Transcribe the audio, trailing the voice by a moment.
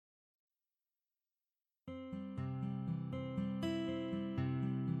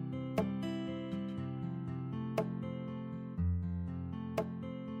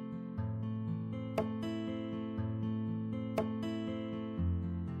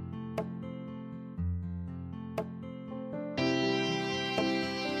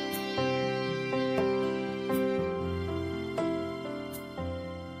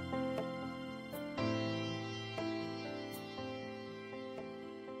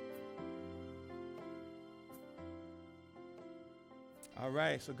All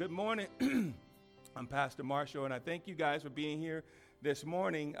right, so good morning. I'm Pastor Marshall, and I thank you guys for being here this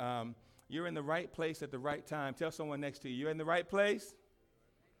morning. You're in the right place at the right time. Tell someone next to you, you're in the right place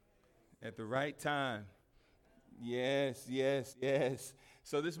at the right time. Yes, yes, yes.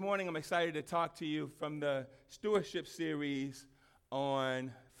 So this morning, I'm excited to talk to you from the stewardship series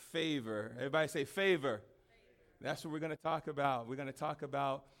on favor. Everybody say favor. That's what we're going to talk about. We're going to talk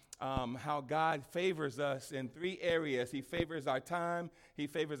about how God favors us in three areas. He favors our time, He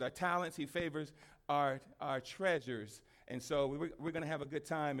favors our talents, He favors our treasures. And so we're going to have a good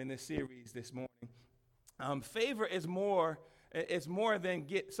time in this series this morning. Favor is more. It's more than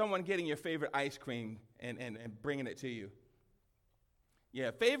someone getting your favorite ice cream and bringing it to you.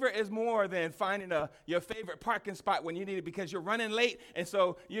 Yeah, favor is more than finding your favorite parking spot when you need it because you're running late. And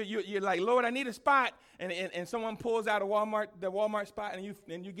so you're like, Lord, I need a spot. And someone pulls out the Walmart spot,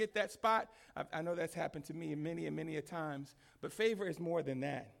 and you get that spot. I know that's happened to me many and many a times. But favor is more than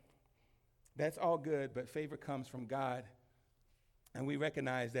that. That's all good, but favor comes from God. And we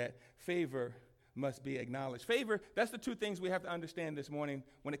recognize that favor must be acknowledged. Favor, that's the two things we have to understand this morning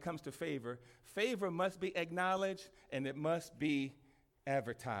when it comes to favor. Favor must be acknowledged, and it must be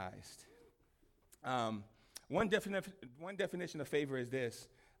advertised. One definition of favor is this.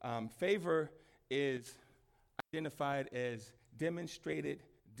 Favor is identified as demonstrated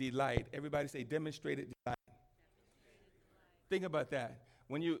delight. Everybody say demonstrated delight. Think about that.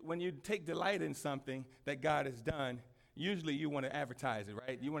 When you take delight in something that God has done, usually you want to advertise it,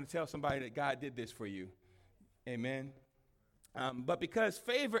 right? You want to tell somebody that God did this for you. Amen. But because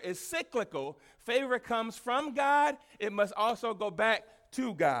favor is cyclical, favor comes from God, it must also go back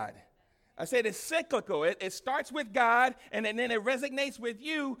to God. I said it's cyclical. It starts with God, and then it resonates with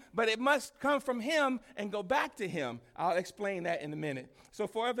you, but it must come from Him and go back to Him. I'll explain that in a minute. So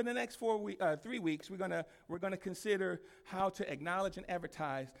for over the next 3 weeks, we're gonna consider how to acknowledge and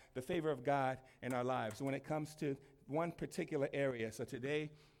advertise the favor of God in our lives when it comes to one particular area. So today,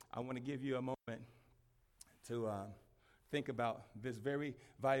 I want to give you a moment to think about this very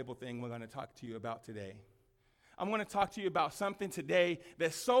valuable thing we're going to talk to you about today. I'm going to talk to you about something today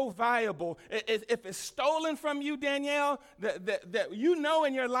that's so valuable. If it's stolen from you, Danielle, that you know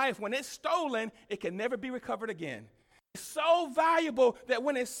in your life, when it's stolen, it can never be recovered again. It's so valuable that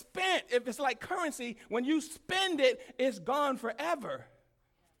when it's spent, if it's like currency, when you spend it, it's gone forever.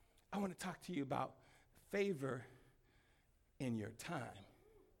 I want to talk to you about favor in your time.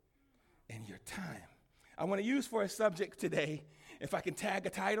 In your time. I want to use for a subject today, if I can tag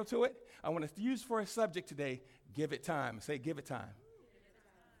a title to it, I want to use for a subject today, give it time. Say, give it time.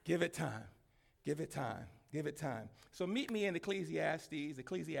 Give it time. Give it time. Give it time. So meet me in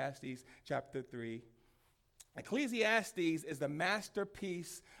Ecclesiastes chapter 3. Ecclesiastes is the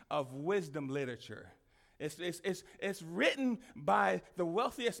masterpiece of wisdom literature. It's written by the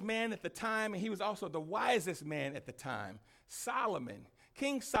wealthiest man at the time, and he was also the wisest man at the time, Solomon.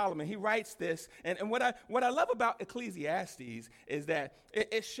 King Solomon, he writes this, and what I love about Ecclesiastes is that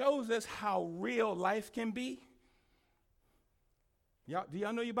it shows us how real life can be. Do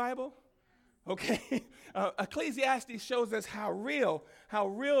y'all know your Bible? Okay. Ecclesiastes shows us how real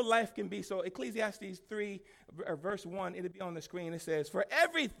life can be. So Ecclesiastes 3, verse 1, it'll be on the screen. It says, "For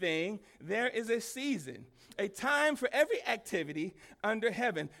everything there is a season, a time for every activity under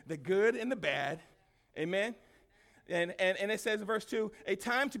heaven, the good and the bad." Amen. And it says in verse 2, "A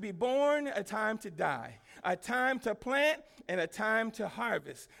time to be born, a time to die, a time to plant and a time to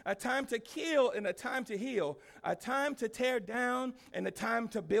harvest, a time to kill and a time to heal, a time to tear down and a time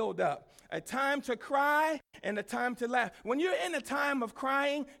to build up, a time to cry and a time to laugh." When you're in a time of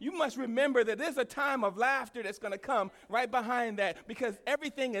crying, you must remember that there's a time of laughter that's going to come right behind that, because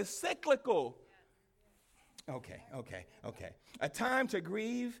everything is cyclical. Okay. A time to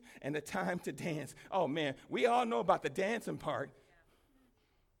grieve and a time to dance. Oh, man, we all know about the dancing part.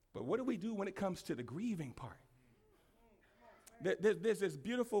 But what do we do when it comes to the grieving part? There's this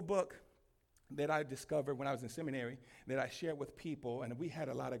beautiful book that I discovered when I was in seminary that I shared with people, and we had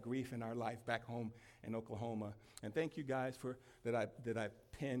a lot of grief in our life back home in Oklahoma. And thank you guys that I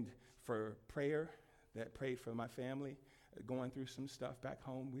penned for prayer, that prayed for my family going through some stuff back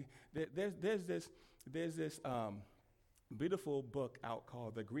home. There's this beautiful book out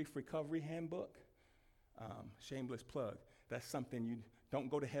called the Grief Recovery Handbook. Shameless plug. That's something you don't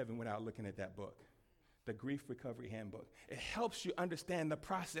go to heaven without looking at that book. The Grief Recovery Handbook. It helps you understand the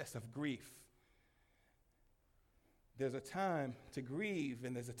process of grief. There's a time to grieve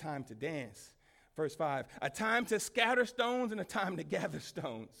and there's a time to dance. Verse 5, "A time to scatter stones and a time to gather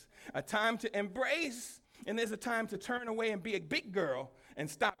stones. A time to embrace and there's a time to turn away and be a big girl and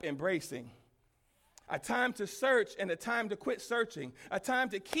stop embracing. A time to search and a time to quit searching. A time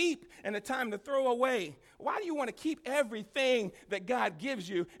to keep and a time to throw away. Why do you want to keep everything that God gives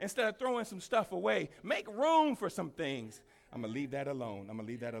you instead of throwing some stuff away? Make room for some things. I'm going to leave that alone.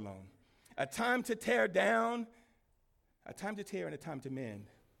 A time to tear down, a time to tear and a time to mend.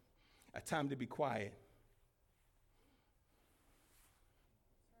 A time to be quiet.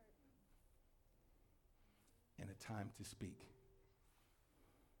 And a time to speak.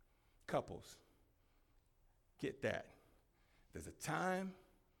 Couples, get that. There's a time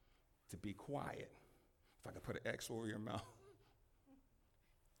to be quiet. If I could put an X over your mouth.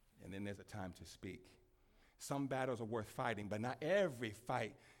 And then there's a time to speak. Some battles are worth fighting, but not every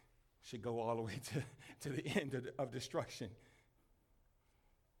fight should go all the way to the end of destruction.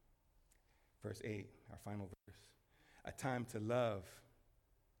 Verse 8, our final verse. A time to love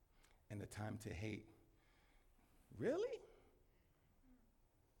and a time to hate. Really?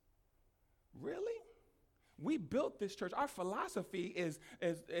 Really? We built this church. Our philosophy is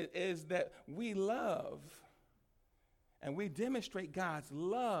that we love and we demonstrate God's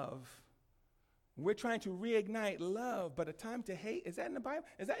love. We're trying to reignite love, but a time to hate, is that in the Bible?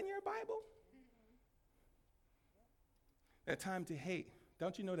 Is that in your Bible? A time to hate.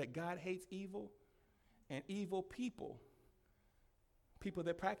 Don't you know that God hates evil and evil people? People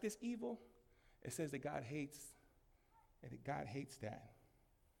that practice evil, it says that God hates that.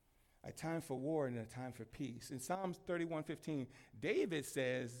 A time for war and a time for peace. In Psalms 31:15, David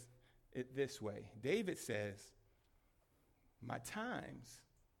says it this way. David says, my times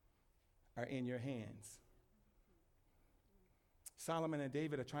are in your hands. Solomon and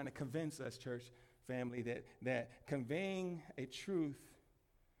David are trying to convince us, church family, that conveying a truth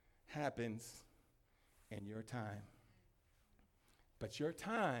happens in your time. But your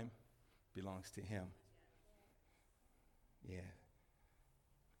time belongs to him. Yeah.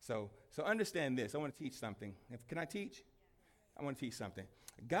 So understand this. I want to teach something. Can I teach? I want to teach something.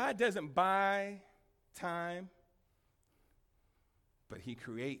 God doesn't buy time, but he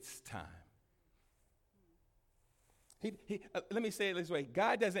creates time. Let me say it this way.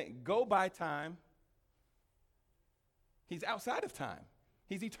 God doesn't go by time. He's outside of time.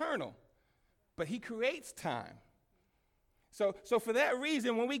 He's eternal. But he creates time. So for that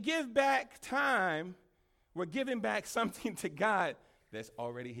reason, when we give back time, we're giving back something to God that's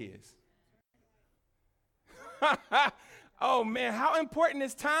already his. Oh, man, how important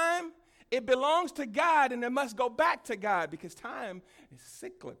is time? It belongs to God, and it must go back to God because time is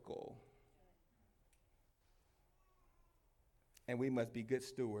cyclical. And we must be good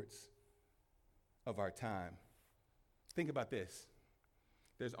stewards of our time. Think about this.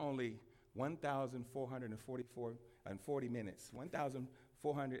 There's only 1,440 minutes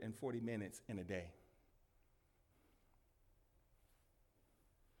in a day.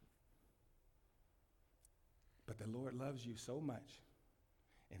 But the Lord loves you so much,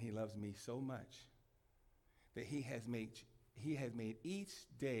 and he loves me so much, that he has made each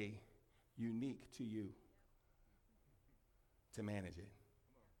day unique to you to manage it.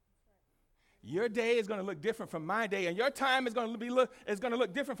 Your day is going to look different from my day, and your time is going to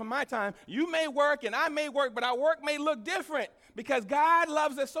look different from my time. You may work and I may work, but our work may look different because God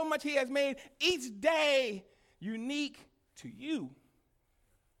loves us so much he has made each day unique to you.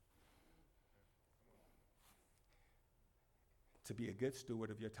 To be a good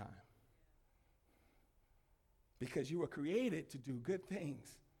steward of your time. Because you were created to do good things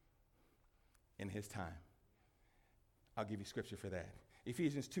in his time. I'll give you scripture for that.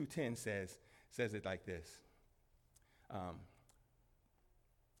 Ephesians 2:10 says it like this.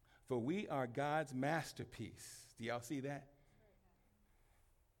 For we are God's masterpiece. Do y'all see that?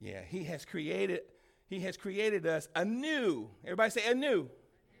 Yeah, he has created us anew. Everybody say anew.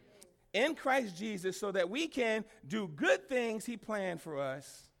 In Christ Jesus, so that we can do good things he planned for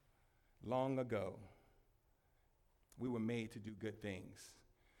us long ago. We were made to do good things.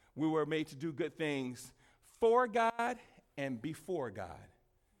 We were made to do good things for God and before God.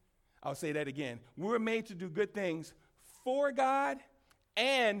 I'll say that again. We were made to do good things for God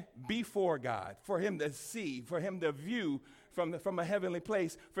and before God, for him to see, for him to view from a heavenly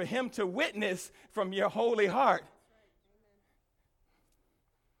place, for him to witness from your holy heart.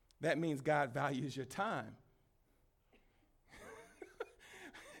 That means God values your time.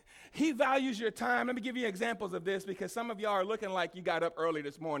 He values your time. Let me give you examples of this because some of y'all are looking like you got up early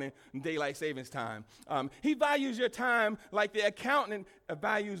this morning in daylight savings time. He values your time like the accountant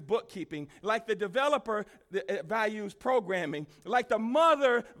values bookkeeping, like the developer values programming, like the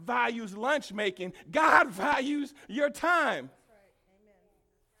mother values lunch making. God values your time. That's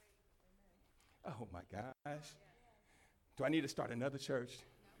right. Amen. Oh, my gosh. Do I need to start another church?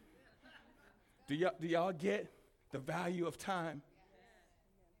 Do y'all get the value of time?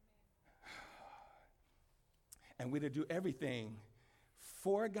 And we're to do everything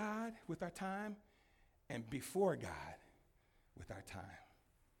for God with our time and before God with our time.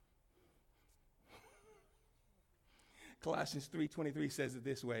 Colossians 3:23 says it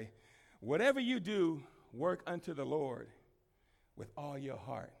this way: whatever you do, work unto the Lord with all your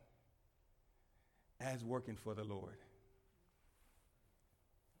heart, as working for the Lord.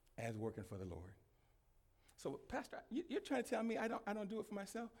 As working for the Lord. So, Pastor, you're trying to tell me I don't do it for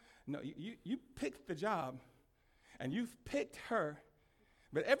myself? No, you picked the job, and you've picked her,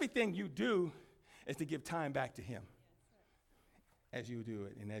 but everything you do is to give time back to him as you do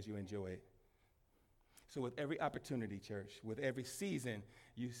it and as you enjoy it. So with every opportunity, church, with every season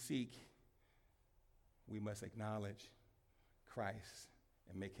you seek, we must acknowledge Christ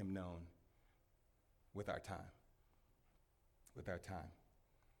and make him known with our time. With our time.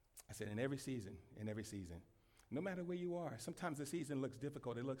 I said in every season, no matter where you are. Sometimes the season looks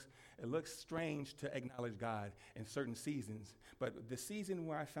difficult. It looks strange to acknowledge God in certain seasons. But the season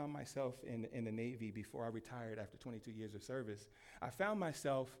where I found myself in the Navy before I retired after 22 years of service, I found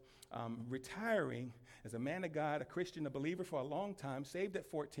myself retiring as a man of God, a Christian, a believer for a long time, saved at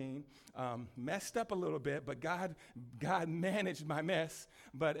 14, messed up a little bit, but God managed my mess.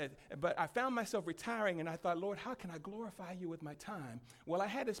 But I found myself retiring, and I thought, Lord, how can I glorify you with my time? Well, I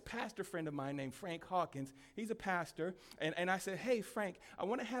had this pastor friend of mine named Frank Hawkins. He's a pastor, and I said, hey, Frank, I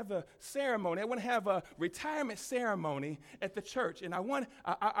want to have a ceremony. I want to have a retirement ceremony at the church, and I want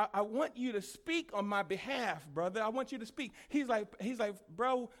you to speak on my behalf, brother. I want you to speak. He's like,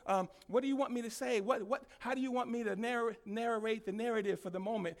 bro, what do you want me to say? How do you want me to narrate the narrative for the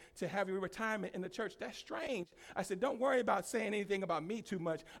moment to have your retirement in the church? That's strange. I said, don't worry about saying anything about me too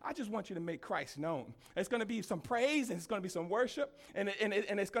much. I just want you to make Christ known. It's going to be some praise, and it's going to be some worship, and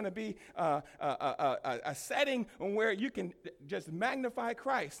it's going to be a setting where you can just magnify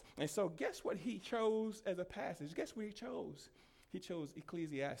Christ. And so guess what he chose as a passage? Guess what he chose? He chose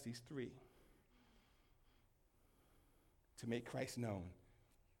Ecclesiastes 3 to make Christ known.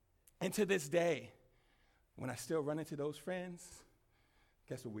 And to this day, when I still run into those friends,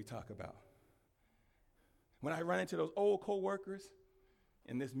 guess what we talk about? When I run into those old co-workers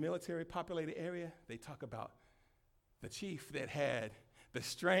in this military populated area, they talk about the chief that had the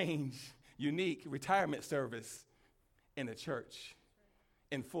strange, unique retirement service in the church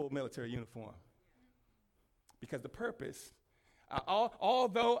in full military uniform. Because the purpose,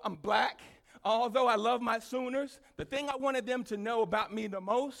 although I'm black, although I love my Sooners, the thing I wanted them to know about me the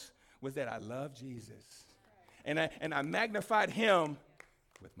most was that I love Jesus. And I magnified him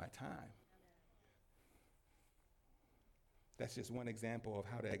with my time. That's just one example of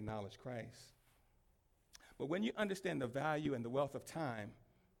how to acknowledge Christ. But when you understand the value and the wealth of time,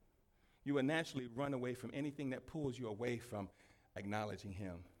 you will naturally run away from anything that pulls you away from acknowledging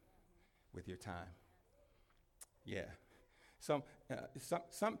him with your time. Yeah.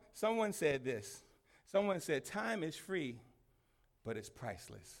 Someone said this. Someone said, time is free, but it's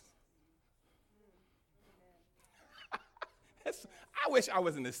priceless. I wish I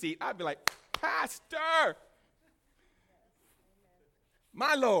was in the seat. I'd be like, Pastor,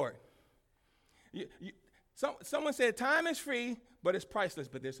 my Lord. Someone said, time is free, but it's priceless,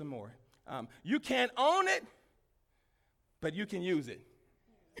 but there's some more. You can't own it, but you can use it.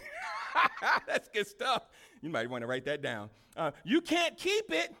 That's good stuff. You might want to write that down. You can't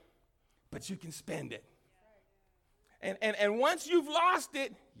keep it, but you can spend it. And once you've lost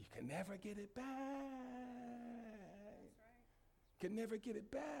it, you can never get it back. Can never get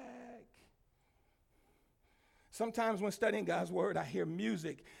it back. Sometimes when studying God's word, I hear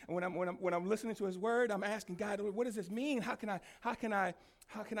music, and when I'm listening to his word, I'm asking God, what does this mean? How can I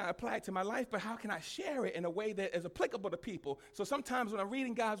apply it to my life? But how can I share it in a way that is applicable to people? So sometimes when I'm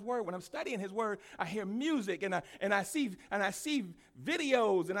reading God's word, when I'm studying his word, I hear music, and I see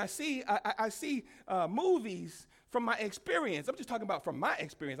videos, and I see movies from my experience. I'm just talking about from my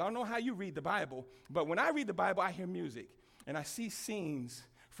experience. I don't know how you read the Bible, but when I read the Bible, I hear music, and I see scenes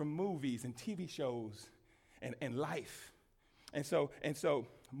from movies and TV shows and life. And so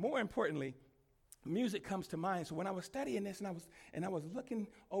more importantly, music comes to mind. So when I was studying this and I was looking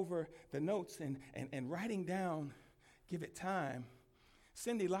over the notes and writing down, give it time,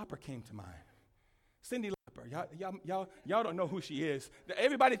 Cyndi Lauper came to mind. Cyndi Lauper, y'all don't know who she is.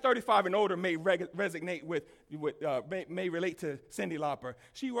 Everybody 35 and older may resonate with may relate to Cyndi Lauper.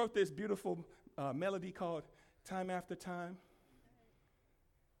 She wrote this beautiful melody called Time After Time.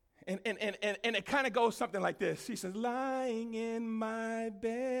 And it kind of goes something like this. She says, lying in my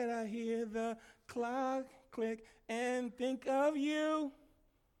bed, I hear the clock click and think of you.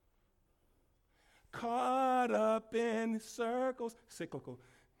 caught up in circles, cyclical.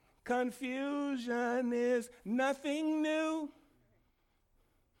 Confusion is nothing new.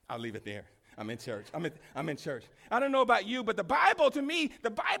 I'll leave it there. I'm in church. I'm in church. I don't know about you, but the Bible to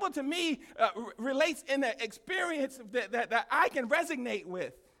me relates in an experience that I can resonate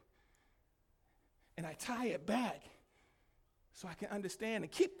with. And I tie it back so I can understand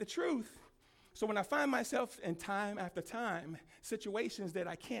and keep the truth. So when I find myself in time after time, situations that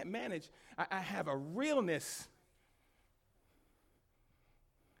I can't manage, I have a realness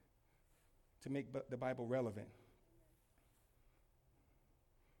to make the Bible relevant.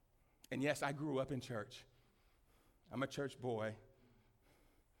 And yes, I grew up in church. I'm a church boy,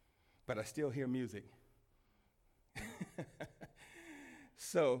 but I still hear music.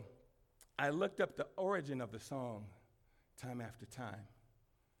 So I looked up the origin of the song, Time After Time.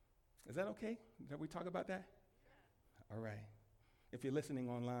 Is that okay? Did we talk about that? All right. If you're listening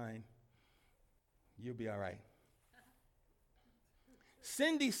online, you'll be all right.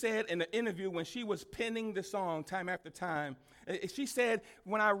 Cindy said in an interview when she was penning the song, Time After Time, she said,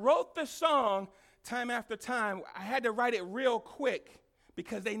 when I wrote the song, Time After Time, I had to write it real quick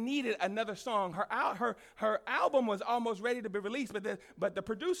because they needed another song. Her album was almost ready to be released, but the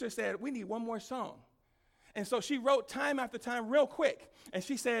producer said, we need one more song. And so she wrote Time After Time real quick. And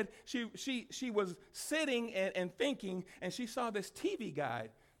she said she was sitting and thinking, and she saw this TV guide,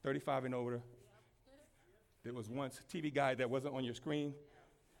 35 and older. There was once a TV guide that wasn't on your screen.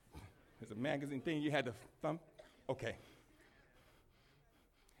 There's a magazine thing you had to thumb. Okay.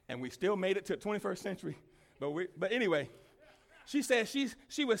 And we still made it to the 21st century. But anyway, she said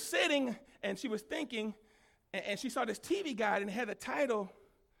she was sitting and she was thinking, and she saw this TV guide and it had the title,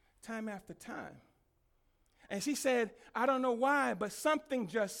 Time After Time. And she said, I don't know why, but something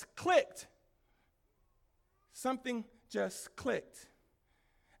just clicked. Something just clicked.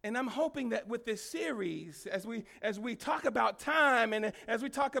 And I'm hoping that with this series, as we talk about time and as we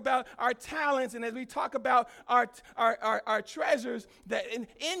talk about our talents and as we talk about our treasures, that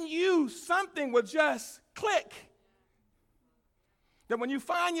in you something will just click. That when you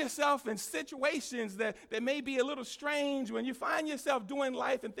find yourself in situations that may be a little strange, when you find yourself doing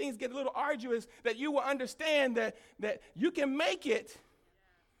life and things get a little arduous, that you will understand that you can make it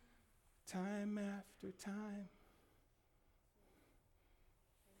time after time.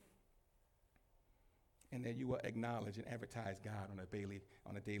 And that you will acknowledge and advertise God on a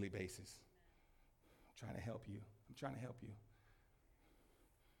daily basis. I'm trying to help you.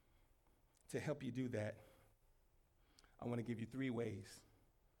 To help you do that, I want to give you 3 ways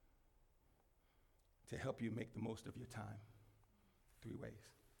to help you make the most of your time. 3 ways.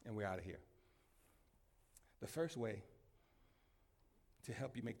 And we're out of here. The first way to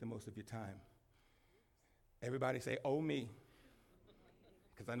help you make the most of your time. Everybody say, oh me,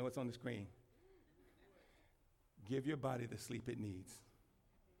 because I know it's on the screen. Give your body the sleep it needs.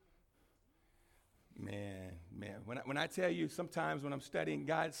 Man. When I tell you sometimes when I'm studying,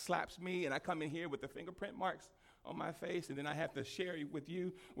 God slaps me and I come in here with the fingerprint marks on my face and then I have to share with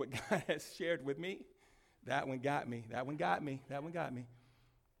you what God has shared with me. That one got me.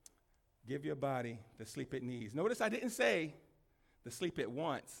 Give your body the sleep it needs. Notice I didn't say the sleep it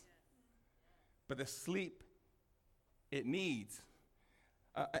wants, but the sleep it needs.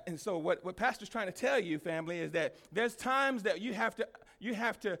 And so what Pastor's trying to tell you, family, is that there's times that you have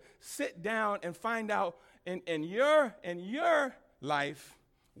to sit down and find out in your life,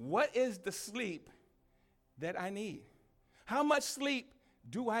 what is the sleep that I need? How much sleep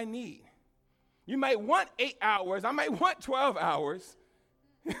do I need? You might want 8 hours. I might want 12 hours.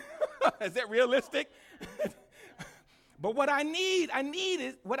 Is that realistic? But what I need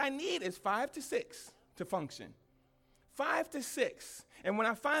is 5 to 6 to function. 5 to 6. And when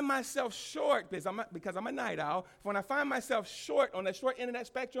I find myself short, because I'm a night owl, when I find myself short on the short end of that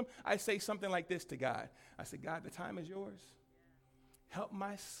spectrum, I say something like this to God. I say, God, the time is yours. Help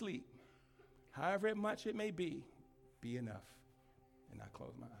my sleep, however much it may be enough. And I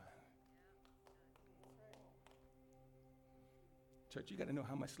close my eyes. Church, you got to know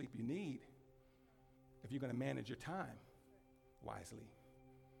how much sleep you need if you're going to manage your time wisely.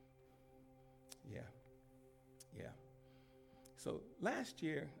 Yeah. So last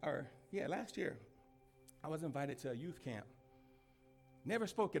year, I was invited to a youth camp. Never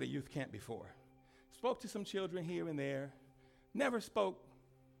spoke at a youth camp before. Spoke to some children here and there. Never spoke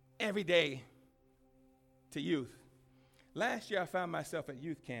every day to youth. Last year, I found myself at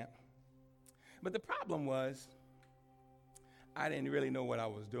youth camp. But the problem was, I didn't really know what I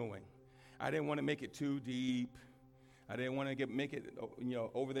was doing. I didn't want to make it too deep. I didn't want to make it,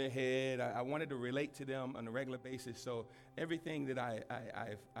 over their head. I wanted to relate to them on a regular basis. So everything that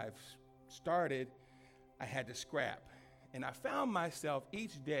I've started, I had to scrap. And I found myself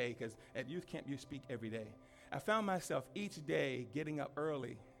each day, because at youth camp you speak every day, I found myself each day getting up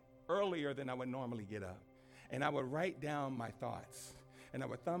earlier than I would normally get up. And I would write down my thoughts. And I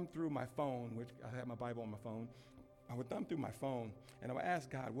would thumb through my phone, which I have my Bible on my phone. I would thumb through my phone, and I would ask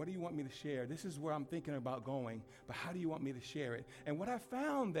God, what do you want me to share? This is where I'm thinking about going, but how do you want me to share it? And what I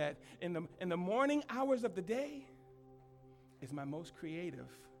found that in the morning hours of the day is my most creative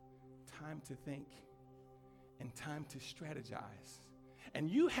time to think and time to strategize. And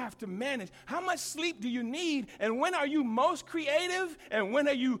you have to manage. How much sleep do you need? And when are you most creative? And when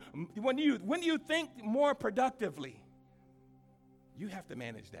do you think more productively? You have to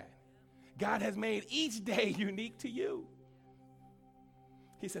manage that. God has made each day unique to you.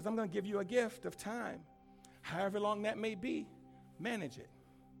 He says, I'm going to give you a gift of time. However long that may be, manage it.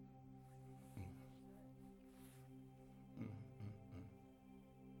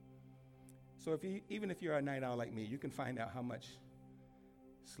 So even if you're a night owl like me, you can find out how much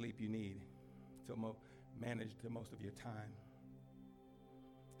sleep you need to manage the most of your time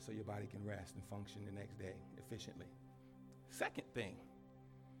so your body can rest and function the next day efficiently. Second thing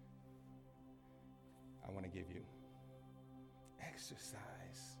I want to give you,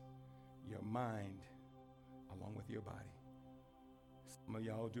 exercise your mind along with your body. Some of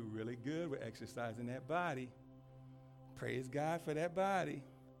y'all do really good with exercising that body. Praise God for that body.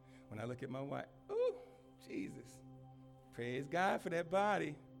 When I look at my wife, ooh, Jesus. Praise God for that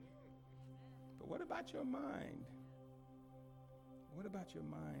body. But what about your mind? What about your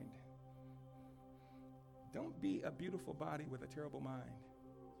mind? Don't be a beautiful body with a terrible mind.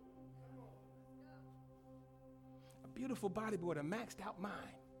 A beautiful body but with a maxed out mind.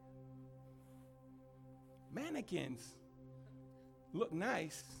 Mannequins look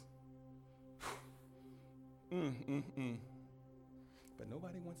nice. But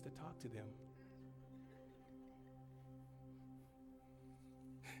nobody wants to talk to them.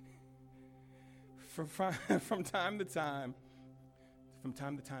 From time to time,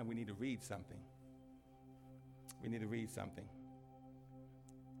 we need to read something. We need to read something.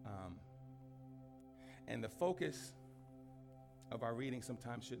 And the focus of our reading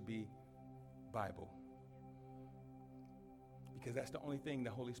sometimes should be Bible. Because that's the only thing the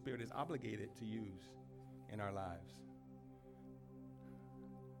Holy Spirit is obligated to use in our lives.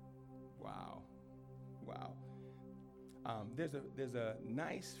 Wow. There's a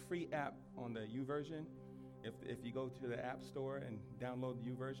nice free app on the YouVersion. If you go to the App Store and download the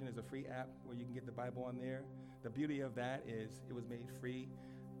YouVersion, there's a free app where you can get the Bible on there. The beauty of that is it was made free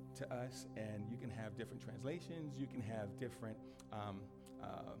to us, and you can have different translations. You can have different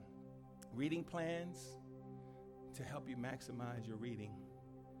reading plans to help you maximize your reading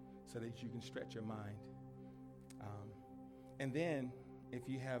so that you can stretch your mind. And then if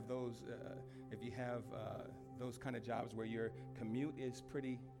you have those kind of jobs where your commute is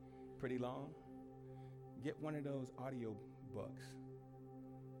pretty long, get one of those audio books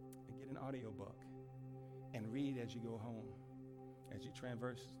and get an audio book and read as you go home. As you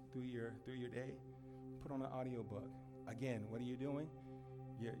traverse through your day, put on an audio book. Again, what are you doing?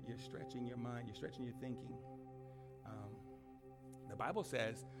 You're stretching your mind. You're stretching your thinking. The Bible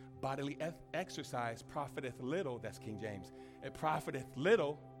says, bodily exercise profiteth little. That's King James. It profiteth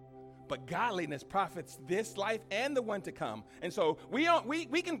little, but godliness profits this life and the one to come. And so we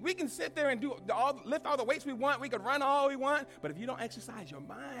can sit there and lift all the weights we want. We can run all we want. But if you don't exercise your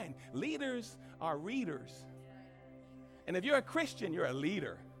mind, leaders are readers. And if you're a Christian, you're a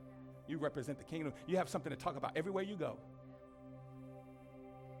leader. You represent the kingdom. You have something to talk about everywhere you go.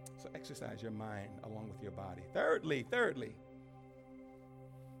 So exercise your mind along with your body. Thirdly,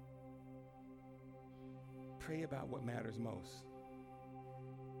 pray about what matters most.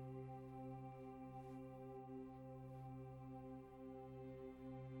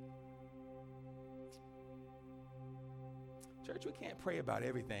 Church, we can't pray about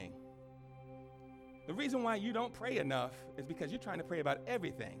everything. The reason why you don't pray enough is because you're trying to pray about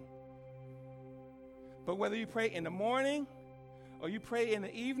everything. But whether you pray in the morning or you pray in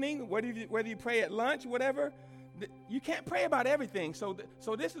the evening, whether you pray at lunch, whatever, you can't pray about everything. So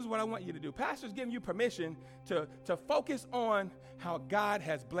this is what I want you to do. Pastor's giving you permission to focus on how God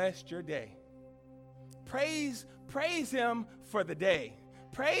has blessed your day. Praise him for the day.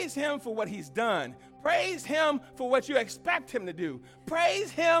 Praise him for what he's done. Praise him for what you expect him to do. Praise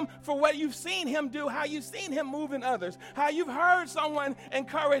him for what you've seen him do, how you've seen him move in others, how you've heard someone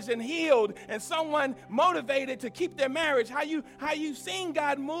encouraged and healed and someone motivated to keep their marriage, how you've seen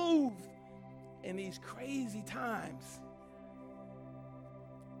God move in these crazy times.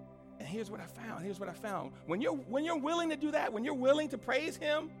 And here's what I found. When you're willing to do that, when you're willing to praise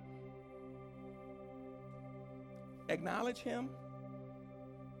him, acknowledge him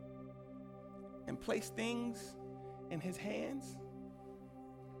and place things in his hands,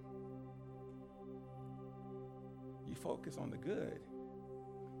 you focus on the good,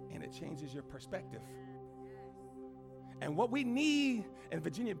 and it changes your perspective. And what we need in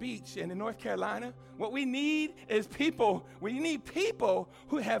Virginia Beach and in North Carolina, what we need is people. We need people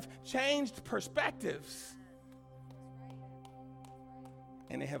who have changed perspectives.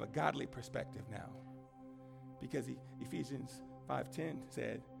 And they have a godly perspective now. Because Ephesians 5:10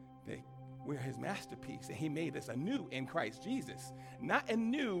 said that we're his masterpiece, and he made us anew in Christ Jesus. Not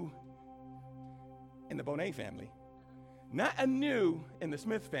anew in the Bonet family. Not anew in the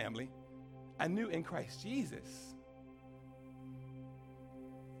Smith family. Anew in Christ Jesus.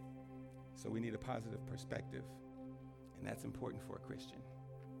 So we need a positive perspective, and that's important for a Christian.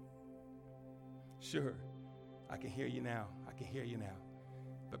 Sure, I can hear you now. I can hear you now.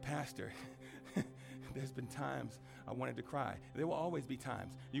 But Pastor, there's been times I wanted to cry. There will always be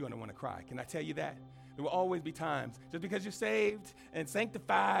times you're going to want to cry. Can I tell you that? There will always be times. Just because you're saved and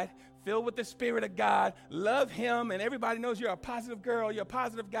sanctified, filled with the Spirit of God, love him, and everybody knows you're a positive girl, you're a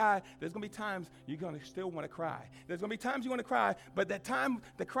positive guy, there's going to be times you're going to still want to cry. There's going to be times you want to cry, but that time,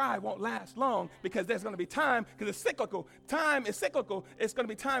 the cry won't last long, because there's going to be time, because it's cyclical. Time is cyclical. It's going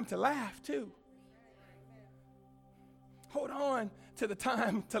to be time to laugh too. Hold on to the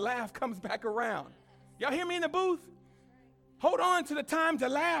time to laugh comes back around. Y'all hear me in the booth? Hold on to the time to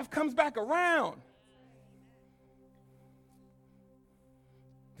laugh comes back around.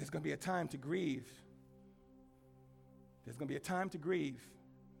 There's going to be a time to grieve. There's going to be a time to grieve,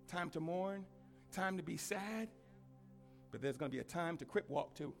 time to mourn, time to be sad, but there's going to be a time to crip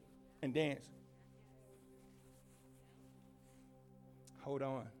walk too and dance. Hold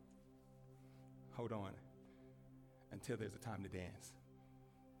on. Hold on until there's a time to dance.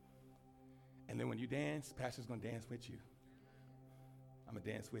 And then when you dance, Pastor's going to dance with you. I'm going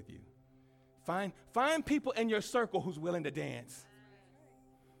to dance with you. Find people in your circle who's willing to dance.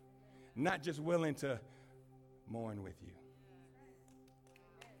 Not just willing to mourn with you.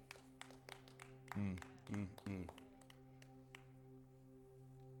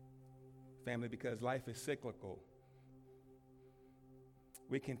 Family, because life is cyclical,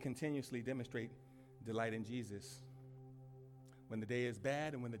 we can continuously demonstrate delight in Jesus when the day is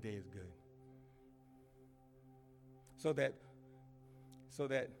bad and when the day is good. So that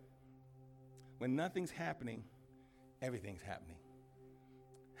when nothing's happening, everything's happening.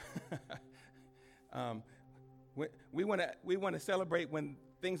 We want to celebrate when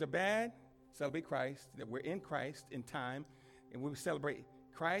things are bad, celebrate Christ, that we're in Christ in time, and we celebrate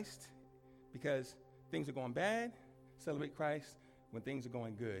Christ because things are going bad, celebrate Christ when things are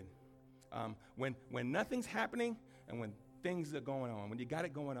going good. When nothing's happening and when things are going on, when you got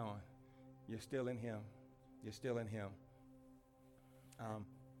it going on, you're still in him. You're still in him.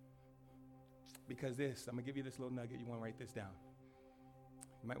 Because I'm going to give you this little nugget. You want to write this down.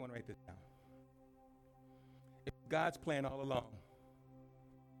 You might want to write this down. It was God's plan all along.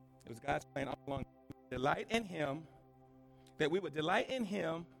 It was God's plan all along. Delight in him, that we would delight in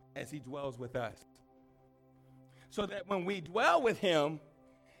him as he dwells with us. So that when we dwell with him,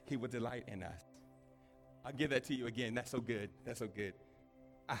 he would delight in us. I'll give that to you again. That's so good. That's so good.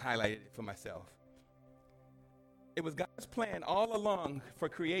 I highlighted it for myself. It was God's plan all along for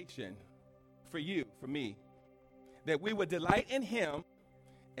creation, for you, for me, that we would delight in him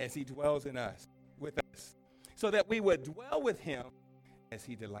as he dwells in us, with us, so that we would dwell with him as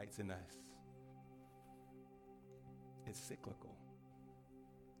he delights in us. It's cyclical.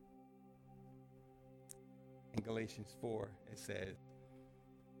 In Galatians 4, it says,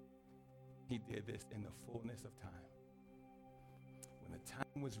 he did this in the fullness of time. When the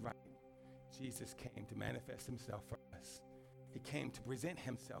time was right, Jesus came to manifest himself for us. He came to present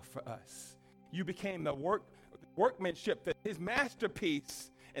himself for us. You became the workmanship, his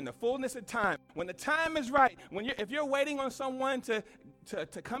masterpiece in the fullness of time. When the time is right, if you're waiting on someone to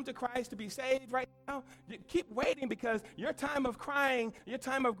come to Christ, to be saved right now, you keep waiting, because your time of crying, your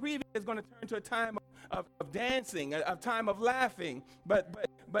time of grieving is going to turn to a time of dancing, a time of laughing. But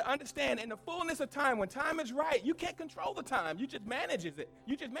understand, in the fullness of time, when time is right, you can't control the time. You just manage it.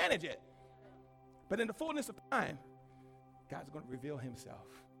 You just manage it. But in the fullness of time, God's going to reveal himself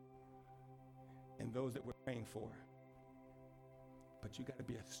in those that we're praying for. But you got to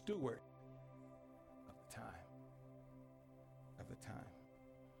be a steward of the time. Of the time.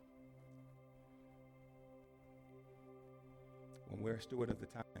 When we're a steward of the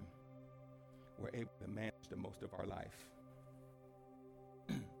time, we're able to manage the most of our life.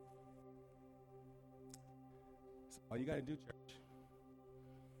 So all you got to do, church,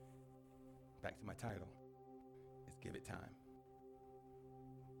 back to my title, is Give it time.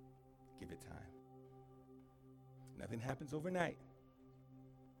 Give it time. Nothing happens overnight.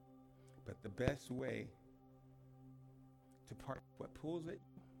 But the best way to part what pulls at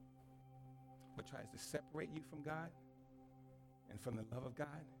you, what tries to separate you from God and from the love of God,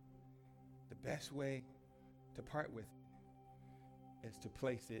 the best way to part with it is to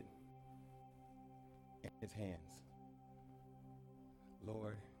place it in his hands.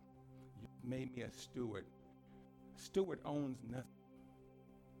 Lord, you made me a steward. A steward owns nothing,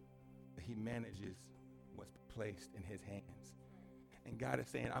 but he manages what's placed in his hands. And God is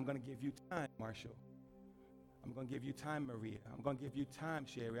saying, I'm going to give you time, Marshall. I'm going to give you time, Maria. I'm going to give you time,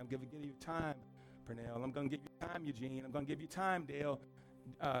 Sherry. I'm going to give you time, Pernell. I'm going to give you time, Eugene. I'm going to give you time, Dale.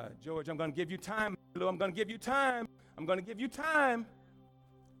 George, I'm going to give you time, Lou. I'm going to give you time. I'm going to give you time.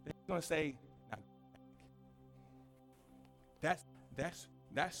 Then he's going to say, now,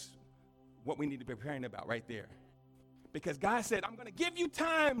 that's what we need to be praying about right there. Because God said, I'm going to give you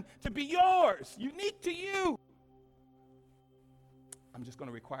time to be yours, unique to you. I'm just going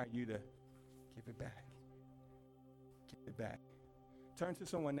to require you to give it back. Give it back. Turn to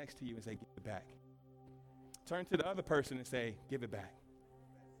someone next to you and say, give it back. Turn to the other person and say, give it back.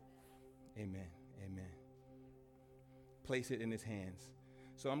 Amen. Amen. Place it in his hands.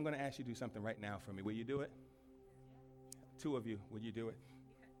 So I'm going to ask you to do something right now for me. Will you do it? Two of you, will you do it?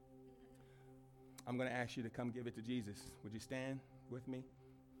 I'm going to ask you to come give it to Jesus. Would you stand with me?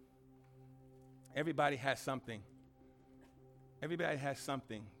 Everybody has something. Everybody has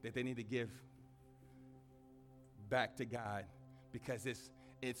something that they need to give back to God because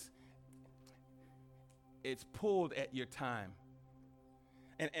it's pulled at your time.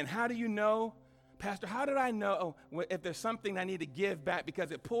 And how do you know, Pastor, how did I know if there's something I need to give back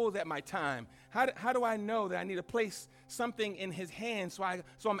because it pulls at my time? How do I know that I need to place something in his hands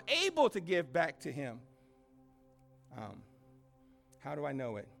so I'm able to give back to him? How do I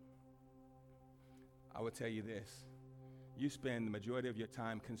know it? I will tell you this. You spend the majority of your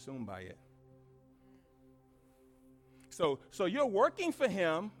time consumed by it. So you're working for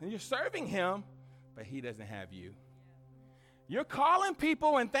him and you're serving him, but he doesn't have you. You're calling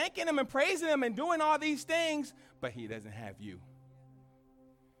people and thanking him and praising him and doing all these things, but he doesn't have you.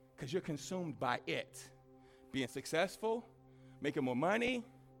 Because you're consumed by it. Being successful, making more money,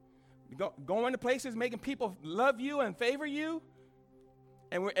 going to places, making people love you and favor you.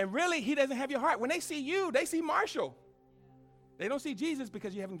 And really, he doesn't have your heart. When they see you, they see Marshall. They don't see Jesus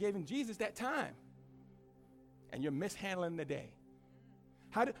because you haven't given Jesus that time. And you're mishandling the day.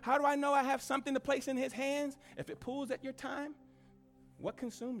 How do I know I have something to place in his hands? If it pulls at your time, what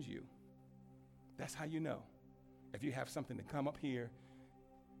consumes you? That's how you know. If you have something to come up here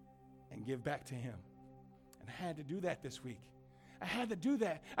and give back to him. And I had to do that this week. I had to do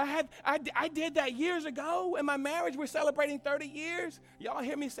that. I did that years ago in my marriage. We're celebrating 30 years. Y'all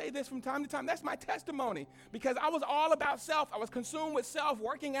hear me say this from time to time. That's my testimony because I was all about self. I was consumed with self,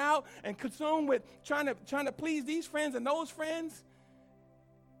 working out, and consumed with trying to please these friends and those friends.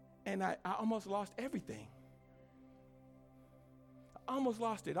 And I almost lost everything. I almost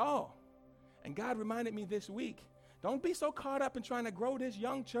lost it all. And God reminded me this week, don't be so caught up in trying to grow this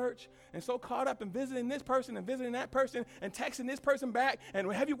young church and so caught up in visiting this person and visiting that person and texting this person back.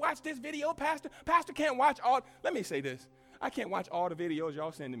 And have you watched this video, Pastor? Pastor can't watch all. Let me say this. I can't watch all the videos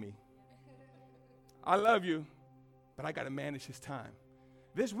y'all send to me. I love you, but I got to manage his time.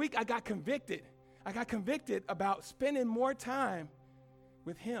 This week I got convicted. I got convicted about spending more time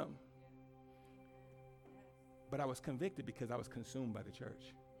with him. But I was convicted because I was consumed by the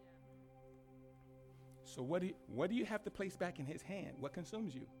church. So what do you have to place back in his hand? What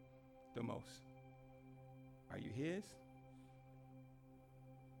consumes you the most? Are you his?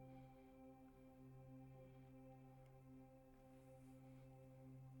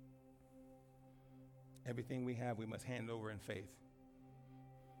 Everything we have, we must hand over in faith.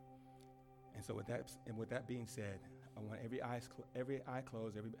 And so with that being said, I want every eye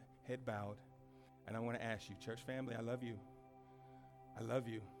closed, every head bowed, and I want to ask you, church family, I love you. I love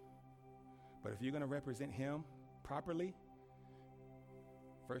you. But if you're going to represent him properly,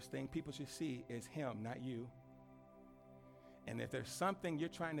 first thing people should see is him, not you. And if there's something you're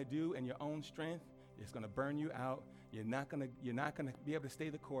trying to do in your own strength, it's going to burn you out. You're not going to be able to stay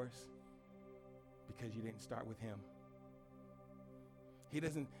the course because you didn't start with him. He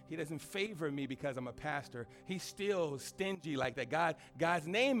doesn't favor me because I'm a pastor. He's still stingy like that. God's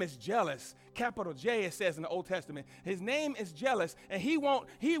name is jealous. Capital J, it says in the Old Testament. His name is jealous, and he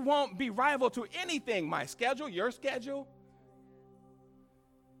won't be rival to anything. My schedule, your schedule.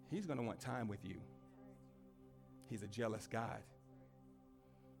 He's going to want time with you. He's a jealous God.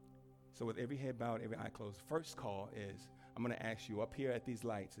 So with every head bowed, every eye closed, first call is, I'm going to ask you up here at these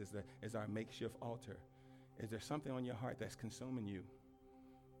lights is our makeshift altar. Is there something on your heart that's consuming you,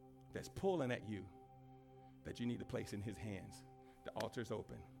 that's pulling at you, that you need to place in his hands? The altar's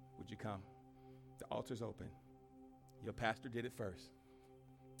open. Would you come? The altar's open. Your pastor did it first.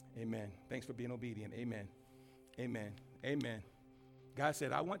 Amen. Thanks for being obedient. Amen. Amen. Amen. God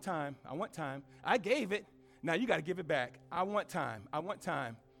said, I want time. I want time. I gave it. Now you got to give it back. I want time. I want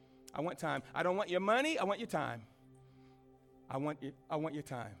time. I want time. I don't want your money. I want your time. I want your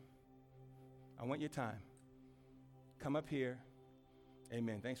time. I want your time. Come up here.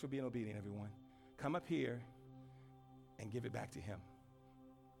 Amen. Thanks for being obedient, everyone. Come up here and give it back to him.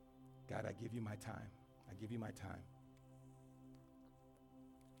 God, I give you my time. I give you my time.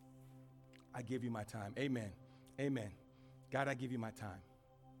 I give you my time. Amen. Amen. God, I give you my time.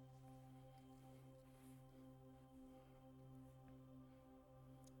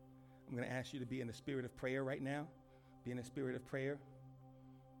 I'm going to ask you to be in the spirit of prayer right now. Be in the spirit of prayer.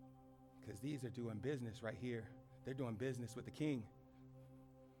 Because these are doing business right here. They're doing business with the King.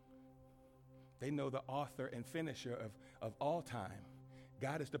 They know the author and finisher of all time.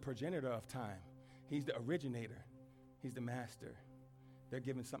 God is the progenitor of time. He's the originator. He's the master. They're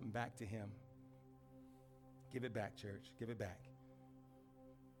giving something back to him. Give it back, church. Give it back.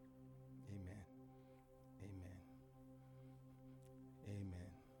 Amen. Amen. Amen.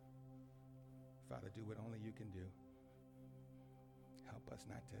 Father, do what only you can do. Help us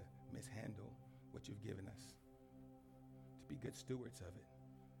not to mishandle what you've given us, to be good stewards of it.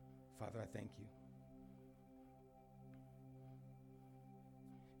 Father, I thank you.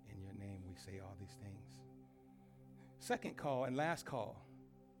 In your name, we say all these things. Second call and last call.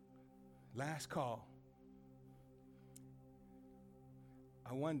 Last call.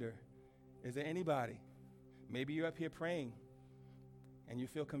 I wonder, is there anybody, maybe you're up here praying and you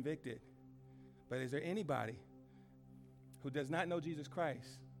feel convicted, but is there anybody who does not know Jesus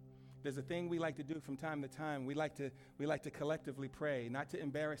Christ? There's a thing we like to do from time to time. We like to collectively pray, not to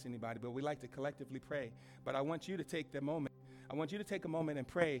embarrass anybody, but we like to collectively pray. But I want you to take the moment. I want you to take a moment and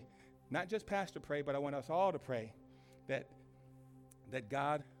pray, not just pastor pray, but I want us all to pray that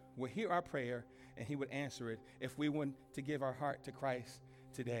God will hear our prayer and he would answer it if we want to give our heart to Christ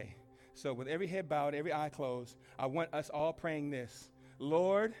today. So with every head bowed, every eye closed, I want us all praying this.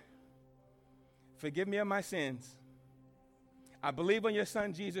 Lord, forgive me of my sins. I believe on your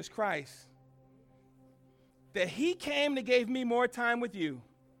son, Jesus Christ, that he came to give me more time with you.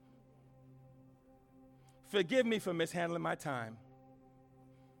 Forgive me for mishandling my time.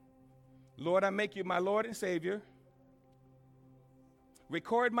 Lord, I make you my Lord and Savior.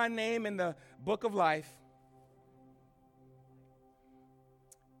 Record my name in the book of life.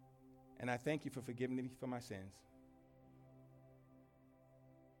 And I thank you for forgiving me for my sins.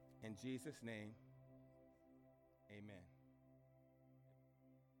 In Jesus' name, amen.